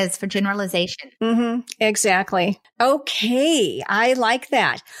 It is for generalization. Exactly. Okay. I like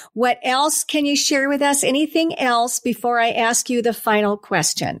that. What else can you share with us? Anything else before I ask you the final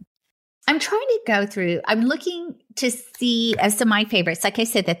question? I'm trying to go through, I'm looking to see some of my favorites. Like I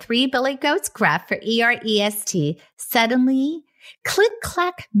said, the 3 billy goats gruff for EREST. Suddenly, click,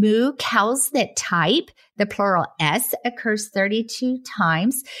 clack, moo, cows that type. The plural S occurs 32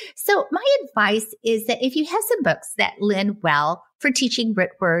 times. So my advice is that if you have some books that lend well for teaching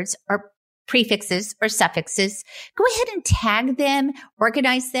root words or prefixes or suffixes, go ahead and tag them,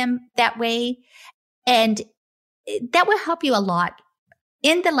 organize them that way. And that will help you a lot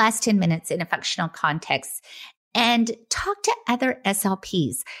in the last 10 minutes in a functional context. And talk to other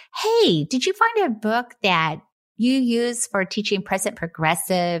SLPs. Hey, did you find a book that you use for teaching present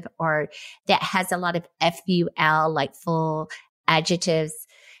progressive or that has a lot of FUL, like full adjectives?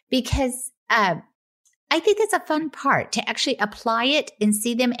 Because I think that's a fun part to actually apply it and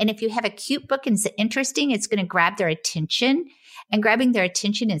see them. And if you have a cute book and it's interesting, it's going to grab their attention, and grabbing their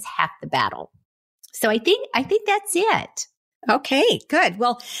attention is half the battle. So I think that's it. Okay, good.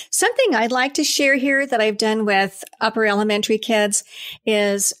 Well, something I'd like to share here that I've done with upper elementary kids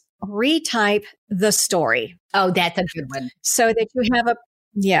is retype the story. Oh, that's a good one. So that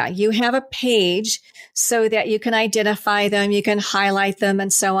you have a page so that you can identify them, you can highlight them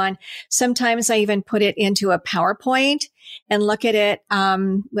and so on. Sometimes I even put it into a PowerPoint and look at it.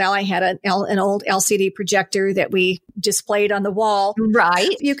 I had an old LCD projector that we displayed on the wall.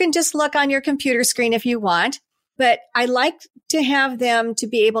 Right. You can just look on your computer screen if you want. But I like to have them to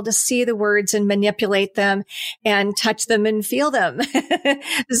be able to see the words and manipulate them and touch them and feel them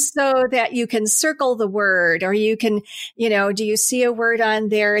so that you can circle the word, or you can, do you see a word on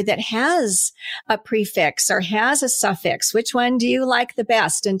there that has a prefix or has a suffix? Which one do you like the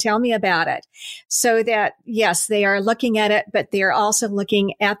best? And tell me about it. So that, yes, they are looking at it, but they are also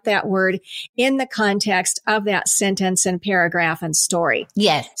looking at that word in the context of that sentence and paragraph and story.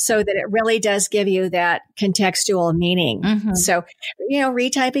 Yes. So that it really does give you that contextual meaning. So,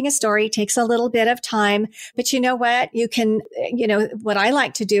 retyping a story takes a little bit of time, but you know what? You can, what I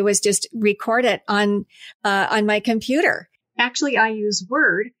like to do is just record it on my computer. Actually, I use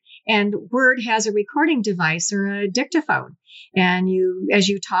Word, and Word has a recording device or a dictaphone. And as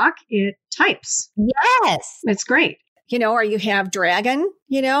you talk, it types. Yes. It's great. Or you have Dragon,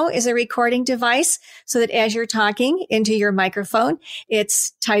 is a recording device so that as you're talking into your microphone,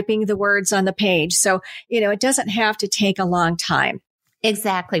 it's typing the words on the page. So, it doesn't have to take a long time.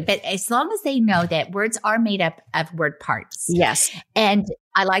 Exactly. But as long as they know that words are made up of word parts. Yes. And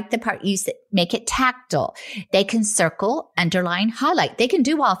I like the part you said, make it tactile. They can circle, underline, highlight. They can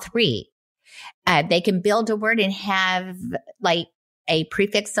do all three. They can build a word and have like a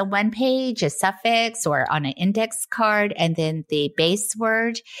prefix on one page, a suffix, or on an index card, and then the base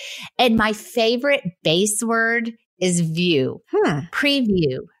word. And my favorite base word is view,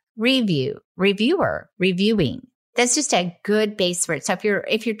 preview, review, reviewer, reviewing. That's just a good base word. So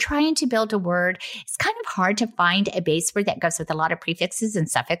if you're trying to build a word, it's kind of hard to find a base word that goes with a lot of prefixes and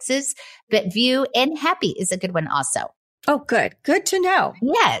suffixes, but view and happy is a good one also. Oh, good. Good to know.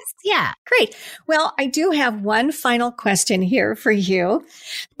 Yes. Yeah. Great. Well, I do have one final question here for you,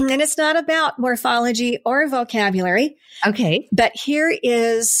 and it's not about morphology or vocabulary. Okay. But here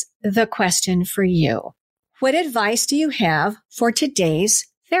is the question for you. What advice do you have for today's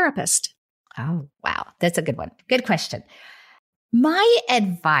therapist? Oh, wow. That's a good one. Good question. My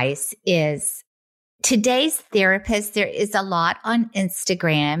advice is today's therapist, there is a lot on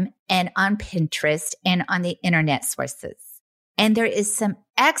Instagram and on Pinterest and on the internet sources. And there is some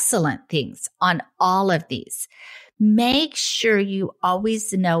excellent things on all of these. Make sure you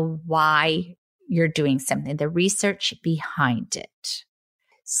always know why you're doing something, the research behind it.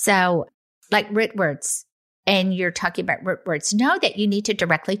 So like root words, and you're talking about root words, know that you need to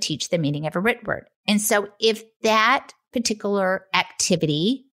directly teach the meaning of a root word. And so if that particular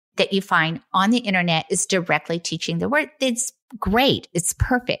activity that you find on the internet is directly teaching the word, it's great. It's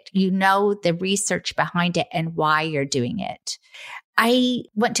perfect. You know the research behind it and why you're doing it. I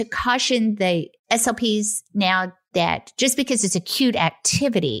want to caution the SLPs now that just because it's a cute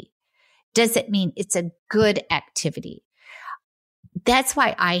activity doesn't mean it's a good activity. That's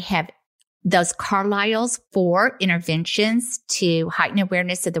why I have those Carlyle's 4 interventions to heighten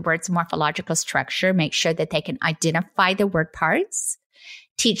awareness of the word's morphological structure, make sure that they can identify the word parts,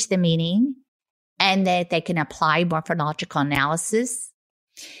 teach the meaning, and that they can apply morphological analysis,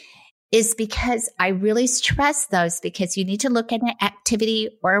 is because I really stress those, because you need to look at an activity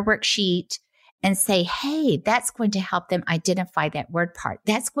or a worksheet and say, hey, that's going to help them identify that word part.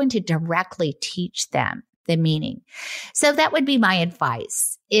 That's going to directly teach them the meaning. So that would be my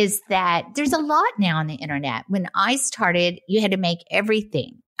advice, is that there's a lot now on the internet. When I started, you had to make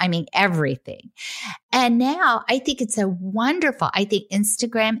everything. I mean, everything. And now I think it's I think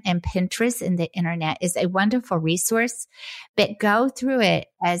Instagram and Pinterest and the internet is a wonderful resource, but go through it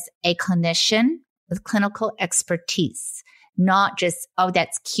as a clinician with clinical expertise, not just, oh,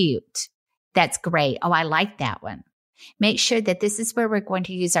 that's cute. That's great. Oh, I like that one. Make sure that this is where we're going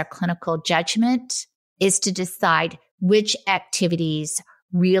to use our clinical judgment, is to decide which activities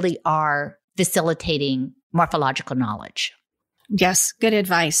really are facilitating morphological knowledge. Yes, good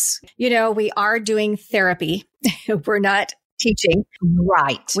advice. We are doing therapy. We're not teaching.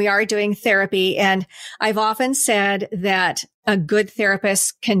 Right. We are doing therapy. And I've often said that a good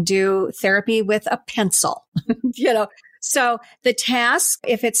therapist can do therapy with a pencil, So the task,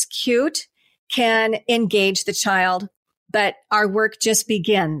 if it's cute, can engage the child, but our work just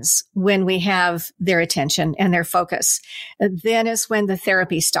begins when we have their attention and their focus. Then is when the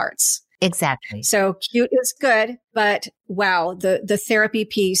therapy starts. Exactly. So cute is good, but wow, the therapy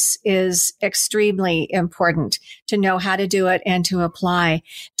piece is extremely important to know how to do it and to apply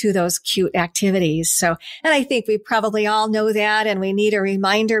to those cute activities. So, and I think we probably all know that, and we need a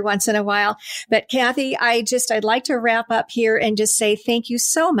reminder once in a while. But Cathy, I'd like to wrap up here and just say thank you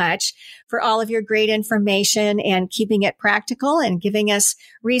so much for all of your great information and keeping it practical and giving us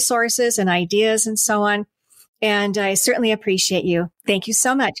resources and ideas and so on. And I certainly appreciate you. Thank you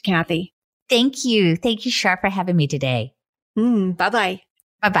so much, Cathy. Thank you. Thank you, Shar, for having me today. Bye-bye.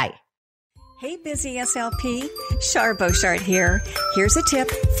 Bye-bye. Hey, busy SLP. Shar Beauchart here. Here's a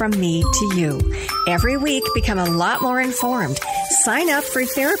tip from me to you. Every week, become a lot more informed. Sign up for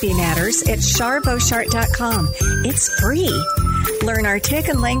Therapy Matters at charbeauchart.com. It's free. Learn our tick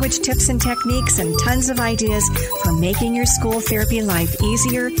and language tips and techniques and tons of ideas for making your school therapy life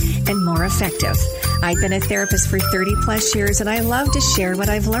easier and more effective. I've been a therapist for 30 plus years, and I love to share what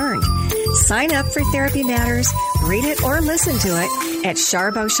I've learned. Sign up for Therapy Matters, read it or listen to it at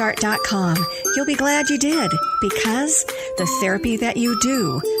charbeauchart.com. You'll be glad you did, because the therapy that you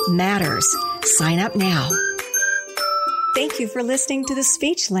do matters. Sign up now. Thank you for listening to the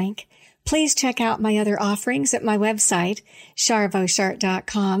Speech Link. Please check out my other offerings at my website,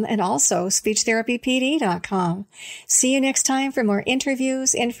 charbeauchart.com, and also speechtherapypd.com. See you next time for more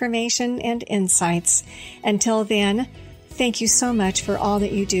interviews, information, and insights. Until then, thank you so much for all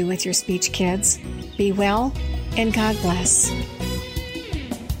that you do with your speech kids. Be well, and God bless.